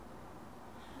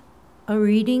A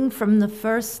reading from the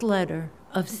first letter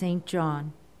of St.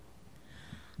 John.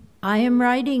 I am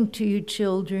writing to you,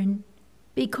 children,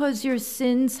 because your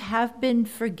sins have been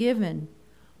forgiven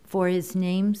for his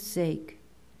name's sake.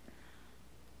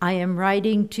 I am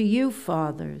writing to you,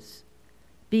 fathers,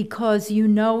 because you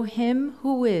know him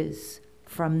who is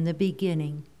from the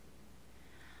beginning.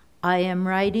 I am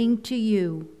writing to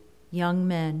you, young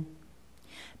men,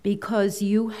 because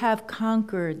you have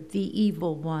conquered the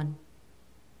evil one.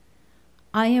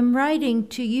 I am writing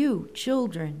to you,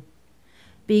 children,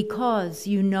 because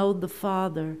you know the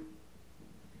Father.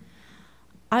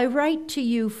 I write to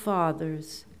you,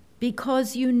 fathers,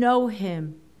 because you know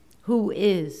him who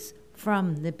is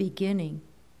from the beginning.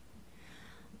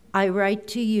 I write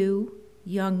to you,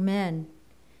 young men,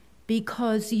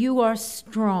 because you are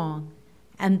strong,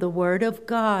 and the word of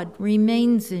God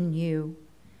remains in you,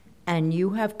 and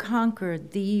you have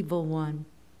conquered the evil one.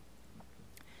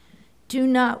 Do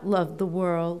not love the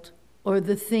world or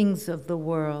the things of the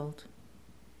world.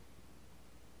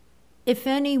 If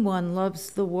anyone loves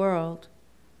the world,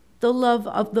 the love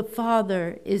of the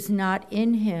Father is not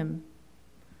in him.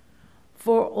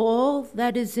 For all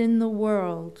that is in the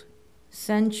world,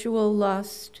 sensual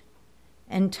lust,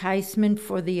 enticement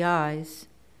for the eyes,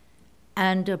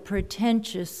 and a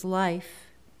pretentious life,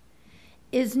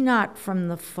 is not from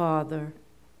the Father,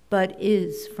 but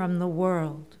is from the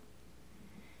world.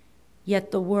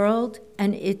 Yet the world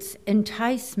and its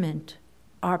enticement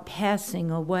are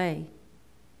passing away.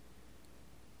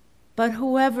 But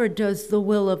whoever does the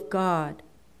will of God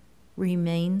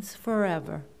remains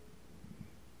forever.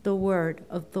 The word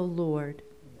of the Lord.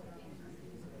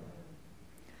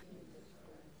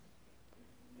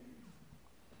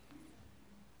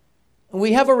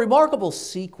 We have a remarkable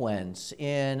sequence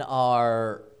in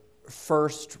our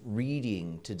first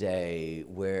reading today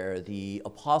where the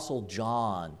Apostle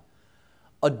John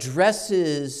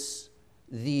addresses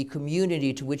the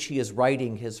community to which he is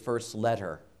writing his first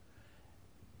letter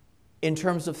in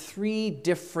terms of three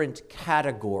different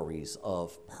categories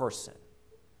of person: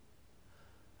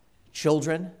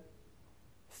 children,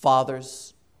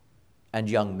 fathers, and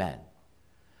young men.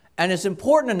 And it's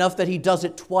important enough that he does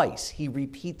it twice. He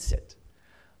repeats it.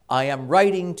 I am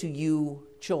writing to you,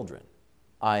 children.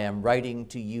 I am writing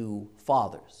to you,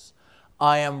 fathers.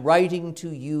 I am writing to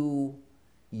you,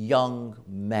 young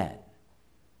men.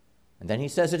 And then he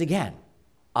says it again.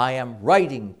 I am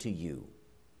writing to you,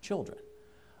 children.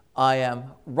 I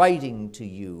am writing to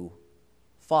you,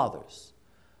 fathers.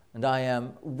 And I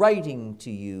am writing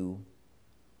to you,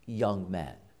 young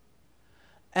men.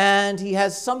 And he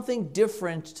has something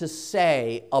different to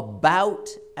say about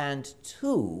and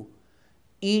to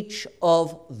each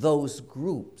of those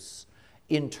groups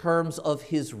in terms of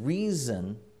his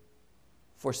reason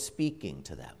for speaking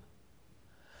to them.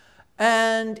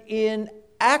 And in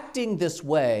acting this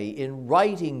way, in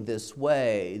writing this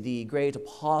way, the great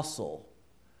apostle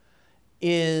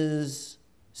is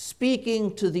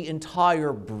speaking to the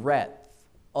entire breadth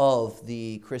of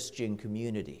the Christian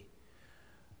community.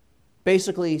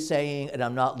 Basically saying, and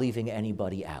I'm not leaving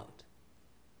anybody out,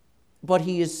 but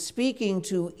he is speaking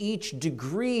to each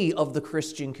degree of the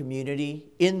Christian community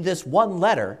in this one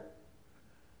letter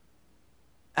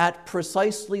at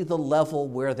precisely the level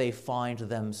where they find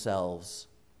themselves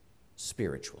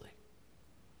spiritually.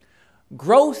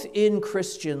 Growth in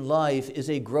Christian life is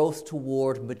a growth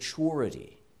toward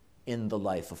maturity in the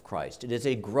life of Christ. It is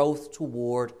a growth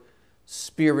toward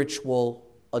spiritual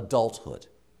adulthood.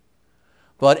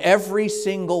 But every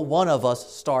single one of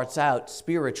us starts out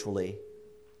spiritually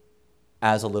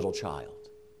as a little child.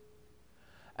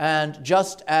 And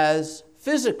just as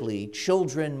physically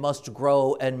children must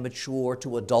grow and mature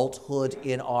to adulthood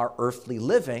in our earthly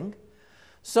living,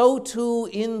 so too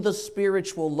in the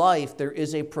spiritual life there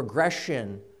is a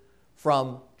progression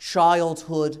from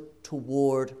childhood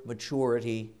toward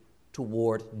maturity,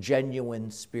 toward genuine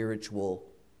spiritual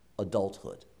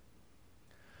adulthood.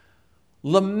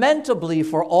 Lamentably,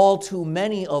 for all too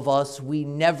many of us, we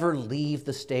never leave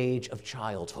the stage of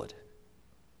childhood.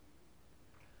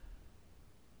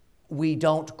 We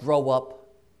don't grow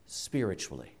up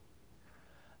spiritually.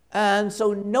 And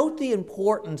so note the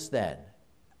importance then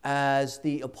as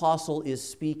the apostle is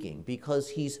speaking,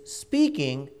 because he's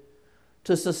speaking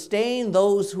to sustain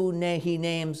those who he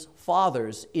names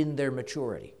fathers in their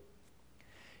maturity.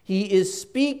 He is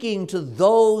speaking to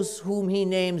those whom he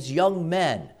names young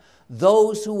men,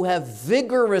 those who have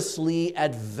vigorously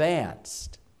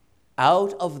advanced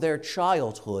out of their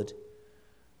childhood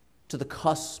to the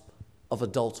cusp of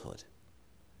adulthood.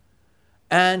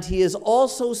 And he is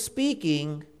also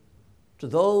speaking to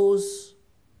those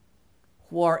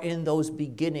who are in those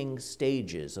beginning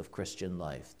stages of Christian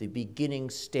life, the beginning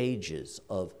stages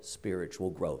of spiritual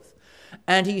growth.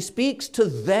 And he speaks to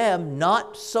them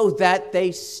not so that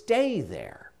they stay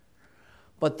there,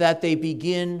 but that they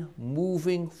begin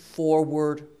moving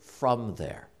forward from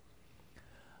there.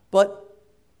 But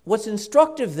what's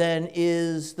instructive then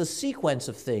is the sequence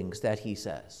of things that he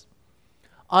says.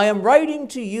 I am writing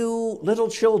to you, little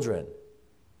children,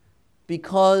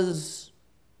 because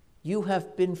you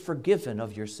have been forgiven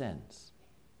of your sins.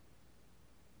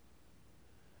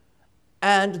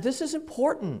 And this is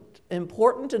important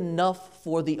enough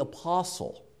for the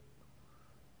apostle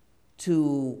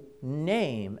to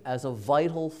name as a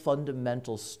vital,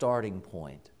 fundamental starting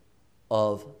point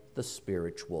of the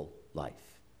spiritual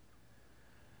life.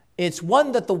 It's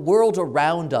one that the world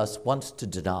around us wants to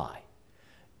deny.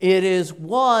 It is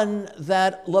one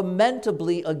that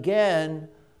lamentably, again,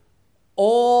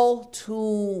 all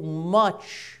too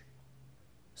much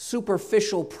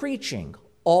superficial preaching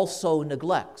also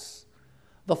neglects.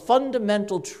 The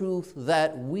fundamental truth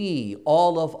that we,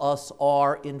 all of us,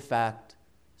 are in fact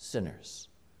sinners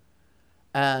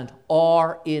and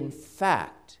are in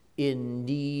fact in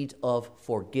need of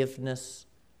forgiveness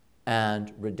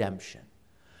and redemption.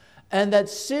 And that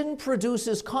sin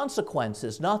produces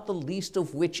consequences, not the least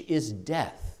of which is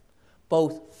death,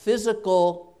 both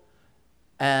physical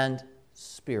and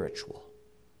spiritual.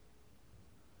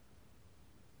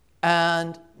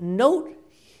 And note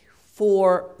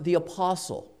for the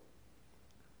apostle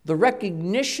the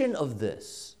recognition of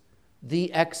this,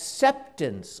 the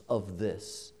acceptance of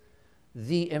this,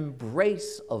 the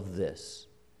embrace of this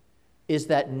is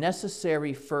that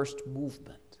necessary first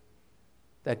movement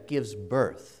that gives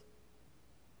birth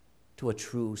to a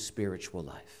true spiritual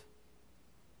life.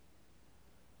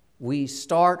 We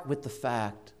start with the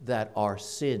fact that our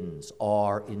sins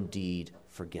are indeed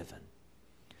forgiven.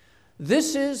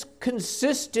 This is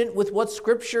consistent with what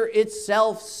Scripture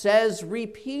itself says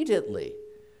repeatedly.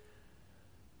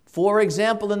 For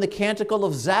example, in the Canticle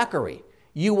of Zachary,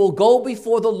 you will go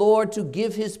before the Lord to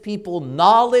give his people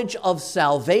knowledge of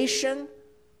salvation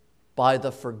by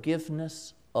the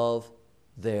forgiveness of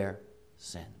their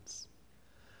sins.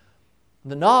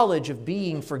 The knowledge of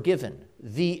being forgiven,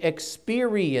 the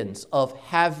experience of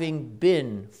having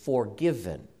been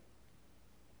forgiven,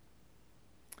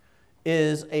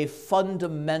 is a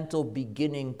fundamental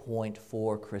beginning point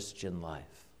for Christian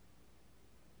life.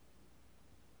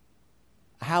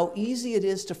 How easy it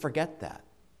is to forget that.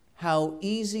 How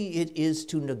easy it is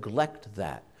to neglect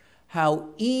that. How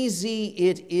easy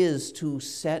it is to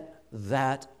set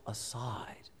that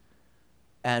aside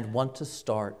and want to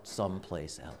start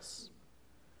someplace else.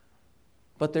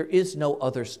 But there is no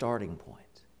other starting point.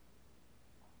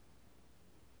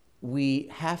 We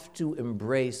have to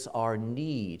embrace our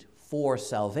need for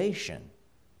salvation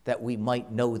that we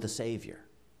might know the Savior,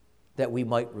 that we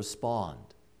might respond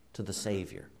to the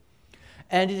Savior.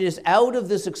 And it is out of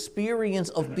this experience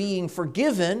of being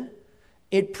forgiven,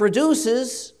 it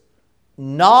produces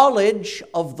knowledge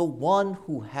of the one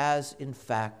who has in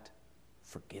fact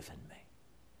forgiven me.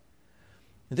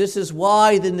 This is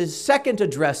why in the second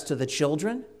address to the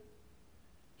children,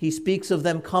 he speaks of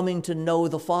them coming to know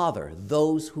the Father,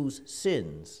 those whose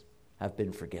sins have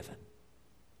been forgiven.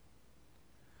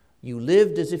 You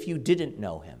lived as if you didn't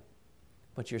know him,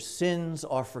 but your sins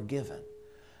are forgiven.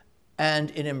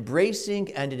 And in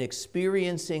embracing and in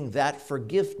experiencing that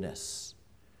forgiveness,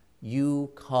 you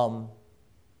come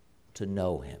to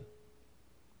know him.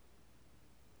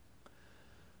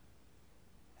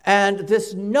 And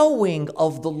this knowing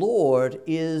of the Lord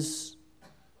is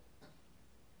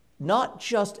not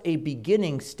just a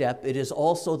beginning step, it is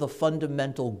also the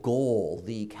fundamental goal,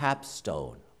 the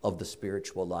capstone of the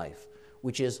spiritual life,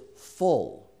 which is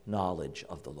full knowledge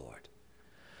of the Lord.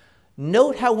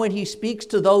 Note how when he speaks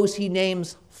to those he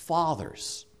names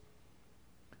fathers,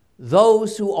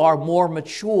 those who are more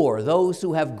mature, those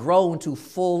who have grown to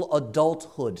full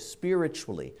adulthood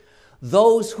spiritually,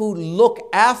 those who look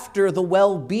after the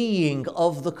well-being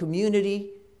of the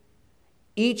community,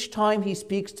 each time he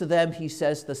speaks to them, he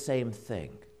says the same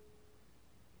thing.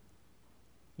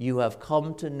 You have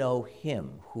come to know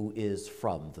him who is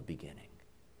from the beginning.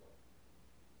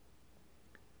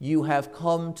 You have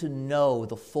come to know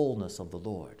the fullness of the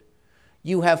Lord.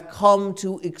 You have come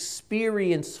to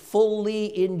experience fully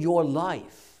in your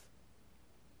life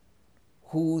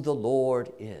who the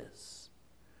Lord is.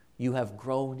 You have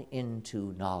grown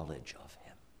into knowledge of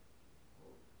him.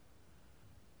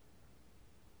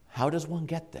 How does one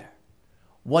get there?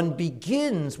 One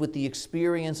begins with the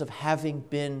experience of having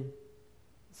been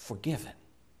forgiven.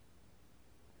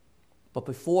 But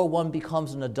before one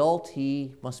becomes an adult,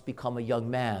 he must become a young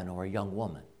man or a young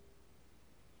woman.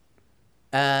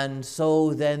 And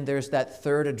so then there's that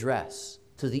third address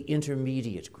to the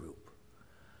intermediate group.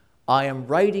 I am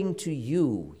writing to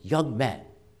you, young men,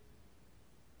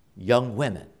 young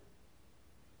women,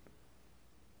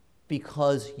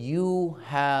 because you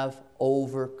have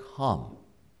overcome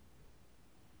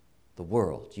the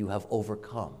world. You have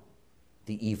overcome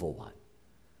the evil one.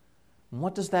 And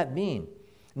what does that mean?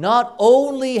 Not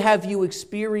only have you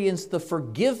experienced the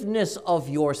forgiveness of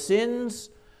your sins,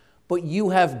 but you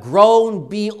have grown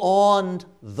beyond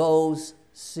those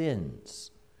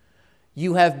sins.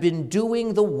 You have been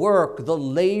doing the work, the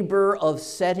labor of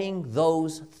setting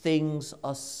those things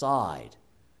aside.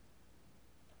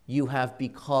 You have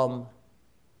become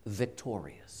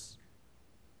victorious.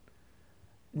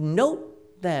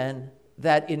 Note then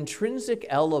that intrinsic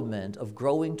element of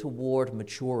growing toward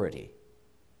maturity,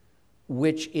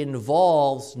 which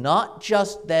involves not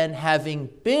just then having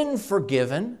been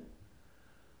forgiven,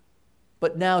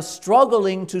 but now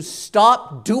struggling to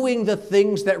stop doing the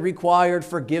things that required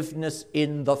forgiveness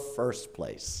in the first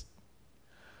place.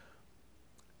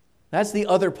 That's the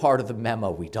other part of the memo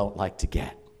we don't like to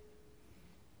get.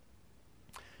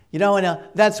 And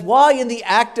that's why in the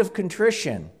act of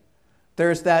contrition,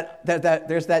 there's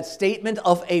that statement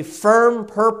of a firm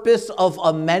purpose of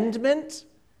amendment.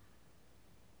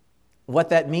 What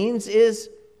that means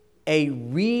is a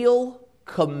real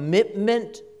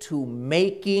commitment to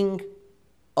making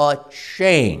a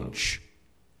change.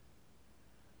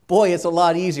 Boy, it's a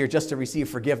lot easier just to receive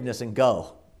forgiveness and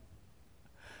go.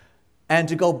 And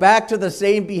to go back to the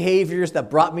same behaviors that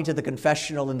brought me to the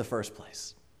confessional in the first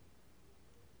place.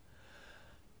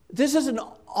 This is an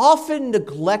often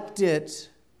neglected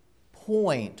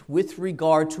point with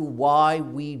regard to why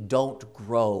we don't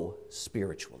grow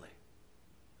spiritually.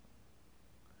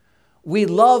 We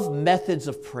love methods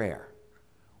of prayer.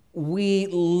 We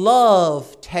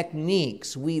love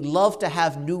techniques. We love to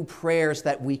have new prayers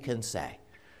that we can say.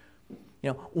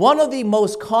 One of the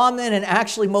most common and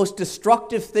actually most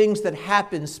destructive things that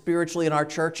happens spiritually in our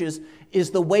churches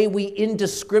is the way we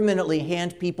indiscriminately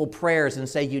hand people prayers and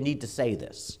say, you need to say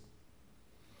this.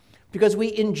 Because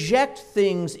we inject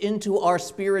things into our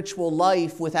spiritual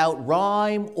life without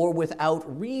rhyme or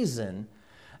without reason,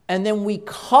 and then we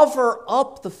cover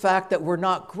up the fact that we're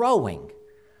not growing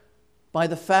by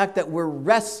the fact that we're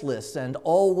restless and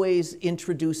always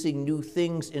introducing new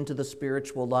things into the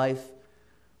spiritual life,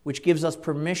 which gives us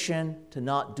permission to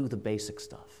not do the basic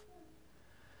stuff.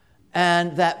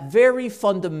 And that very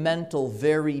fundamental,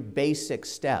 very basic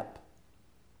step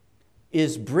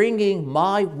is bringing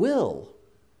my will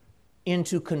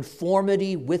into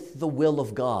conformity with the will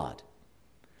of God.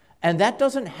 And that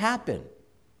doesn't happen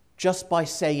just by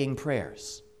saying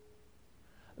prayers.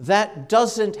 That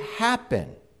doesn't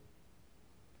happen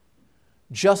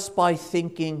just by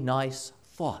thinking nice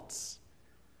thoughts.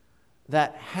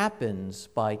 That happens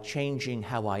by changing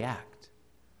how I act.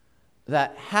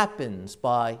 That happens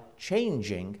by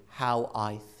changing how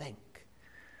I think.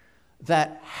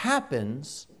 That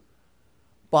happens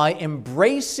by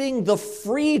embracing the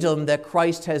freedom that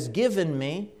Christ has given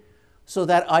me so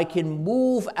that I can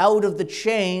move out of the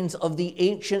chains of the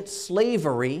ancient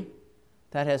slavery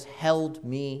that has held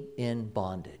me in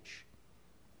bondage.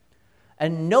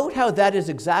 And note how that is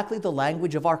exactly the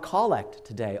language of our collect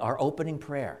today, our opening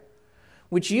prayer,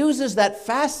 which uses that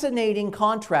fascinating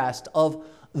contrast of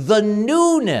the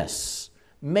newness.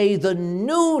 May the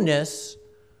newness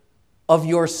of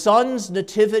your Son's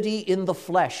nativity in the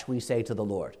flesh, we say to the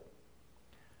Lord.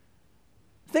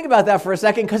 Think about that for a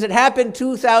second, because it happened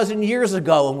 2,000 years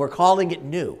ago and we're calling it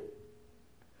new.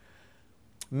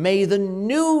 May the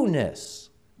newness,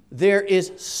 there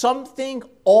is something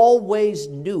always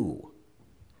new.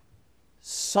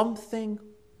 Something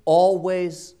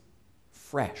always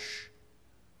fresh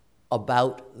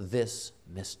about this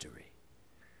mystery.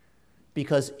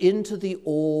 Because into the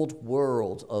old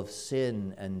world of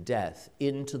sin and death,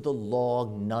 into the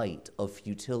long night of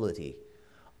futility,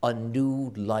 a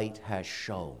new light has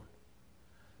shone.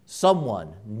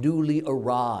 Someone newly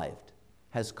arrived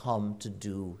has come to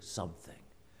do something.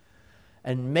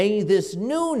 And may this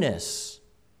newness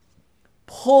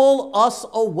pull us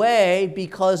away,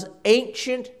 because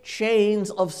ancient chains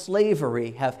of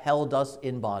slavery have held us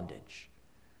in bondage.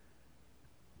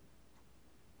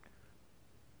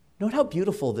 Note how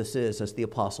beautiful this is as the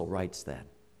apostle writes then.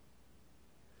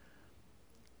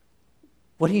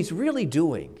 What he's really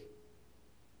doing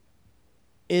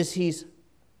is he's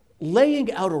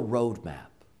laying out a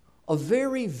roadmap, a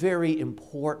very, very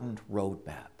important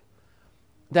roadmap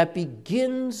that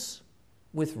begins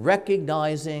with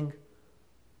recognizing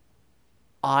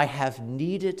I have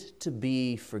needed to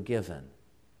be forgiven,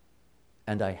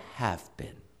 and I have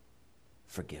been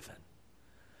forgiven.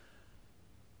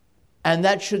 And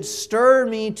that should stir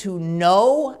me to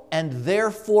know and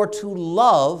therefore to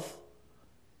love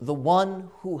the one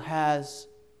who has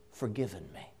forgiven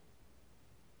me.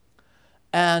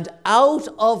 And out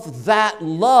of that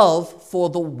love for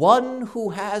the one who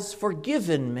has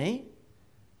forgiven me,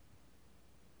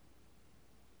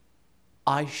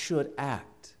 I should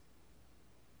act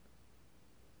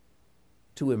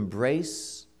to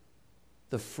embrace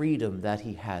the freedom that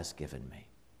he has given me,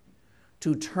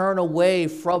 to turn away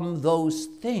from those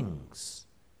things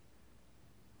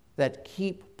that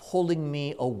keep pulling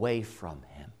me away from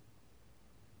him.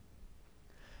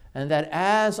 And that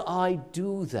as I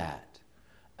do that,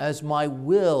 as my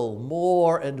will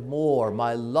more and more,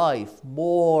 my life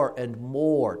more and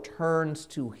more turns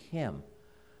to him,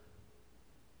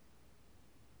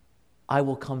 I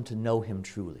will come to know him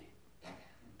truly.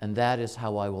 And that is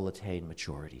how I will attain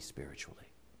maturity spiritually.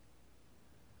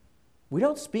 We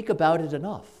don't speak about it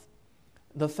enough.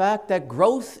 The fact that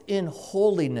growth in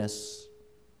holiness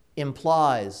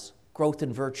implies growth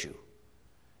in virtue,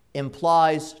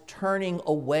 implies turning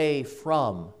away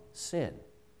from sin.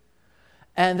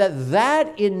 And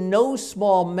that in no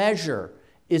small measure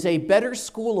is a better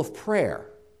school of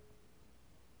prayer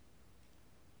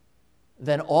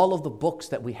than all of the books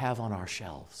that we have on our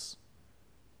shelves.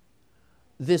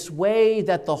 This way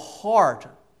that the heart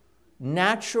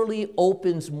naturally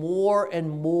opens more and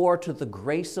more to the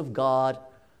grace of God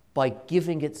by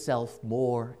giving itself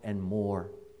more and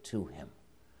more to him,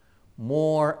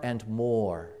 more and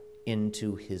more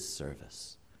into his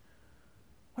service.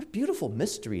 What a beautiful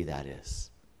mystery that is.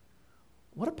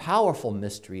 What a powerful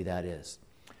mystery that is.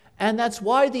 And that's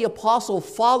why the apostle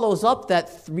follows up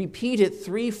that repeated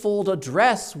threefold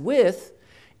address with,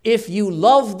 if you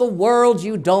love the world,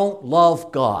 you don't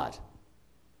love God.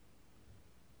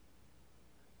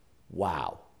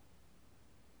 Wow.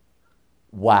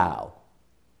 Wow.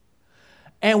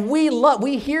 And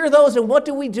we hear those, and what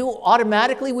do?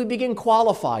 Automatically, we begin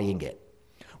qualifying it.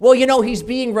 Well, he's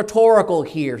being rhetorical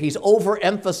here. He's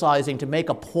overemphasizing to make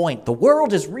a point. The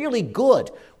world is really good.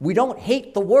 We don't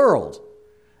hate the world.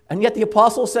 And yet the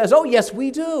apostle says, oh, yes, we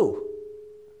do.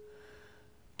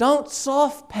 Don't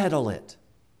soft pedal it.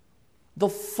 The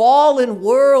fallen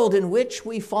world in which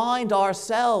we find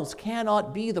ourselves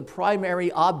cannot be the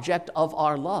primary object of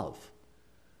our love.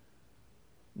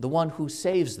 The one who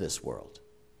saves this world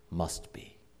must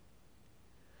be.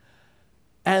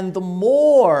 And the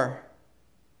more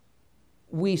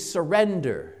we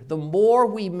surrender, the more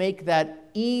we make that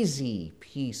easy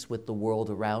peace with the world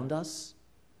around us,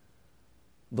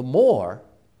 the more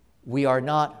we are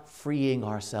not freeing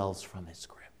ourselves from its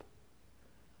grip.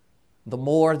 The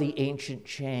more the ancient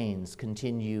chains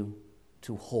continue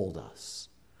to hold us,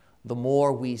 the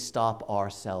more we stop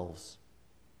ourselves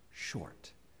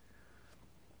short.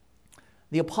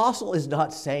 The apostle is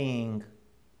not saying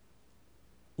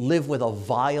live with a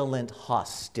violent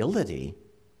hostility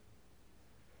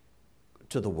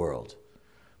to the world,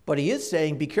 but he is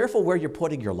saying be careful where you're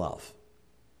putting your love.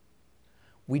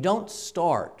 We don't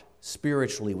start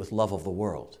spiritually with love of the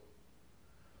world.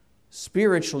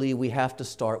 Spiritually, we have to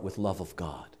start with love of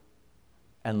God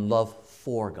and love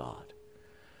for God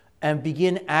and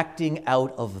begin acting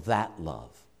out of that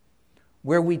love.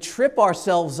 Where we trip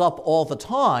ourselves up all the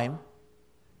time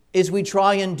is we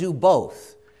try and do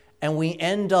both, and we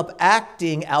end up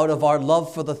acting out of our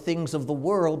love for the things of the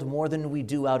world more than we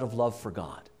do out of love for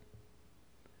God.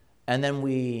 And then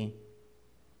we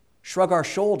shrug our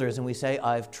shoulders and we say,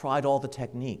 I've tried all the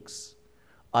techniques.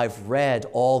 I've read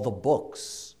all the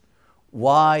books.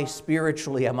 Why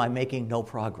spiritually am I making no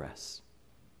progress?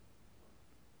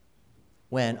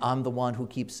 When I'm the one who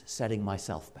keeps setting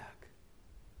myself back.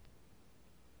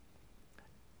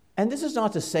 And this is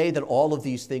not to say that all of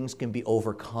these things can be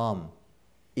overcome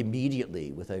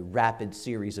immediately with a rapid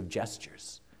series of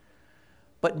gestures.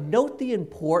 But note the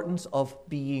importance of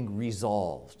being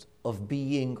resolved, of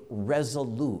being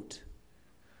resolute.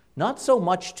 Not so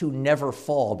much to never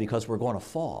fall because we're going to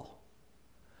fall,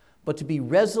 but to be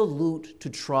resolute to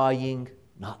trying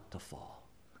not to fall.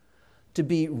 To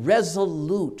be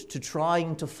resolute to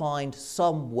trying to find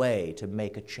some way to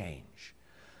make a change.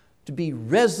 To be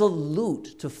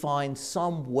resolute to find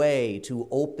some way to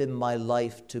open my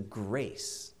life to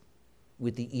grace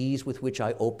with the ease with which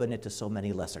I open it to so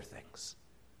many lesser things.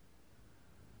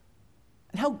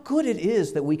 And how good it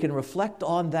is that we can reflect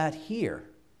on that here,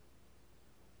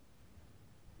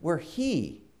 where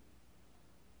He,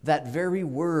 that very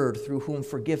Word through whom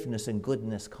forgiveness and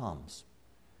goodness comes,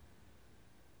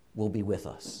 will be with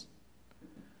us.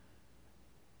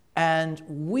 And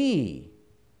we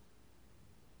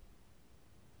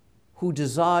who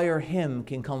desire him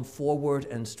can come forward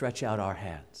and stretch out our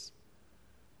hands.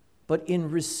 But in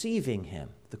receiving him,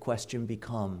 the question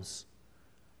becomes,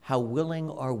 how willing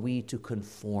are we to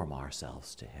conform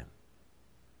ourselves to him?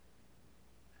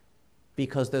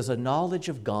 Because there's a knowledge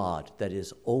of God that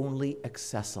is only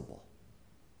accessible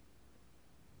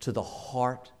to the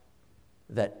heart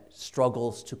that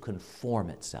struggles to conform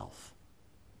itself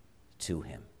to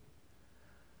him.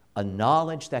 A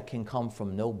knowledge that can come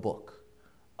from no book,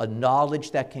 a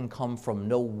knowledge that can come from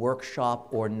no workshop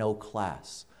or no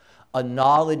class, a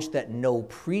knowledge that no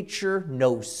preacher,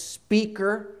 no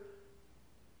speaker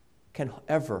can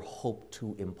ever hope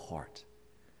to impart.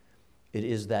 It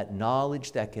is that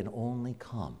knowledge that can only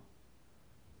come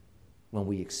when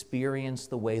we experience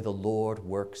the way the Lord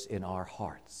works in our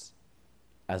hearts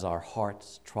as our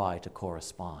hearts try to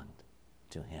correspond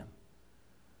to him.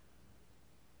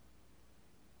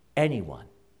 Anyone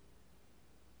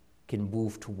can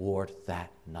move toward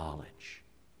that knowledge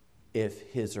if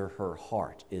his or her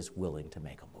heart is willing to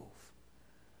make a move.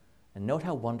 And note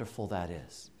how wonderful that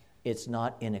is. It's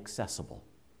not inaccessible.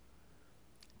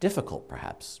 Difficult,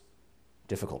 perhaps.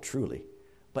 Difficult, truly,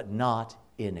 but not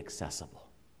inaccessible.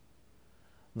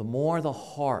 The more the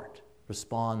heart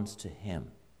responds to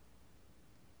him,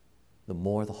 the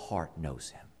more the heart knows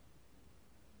him.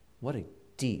 What a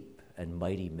deep and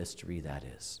mighty mystery that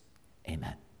is.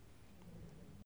 Amen.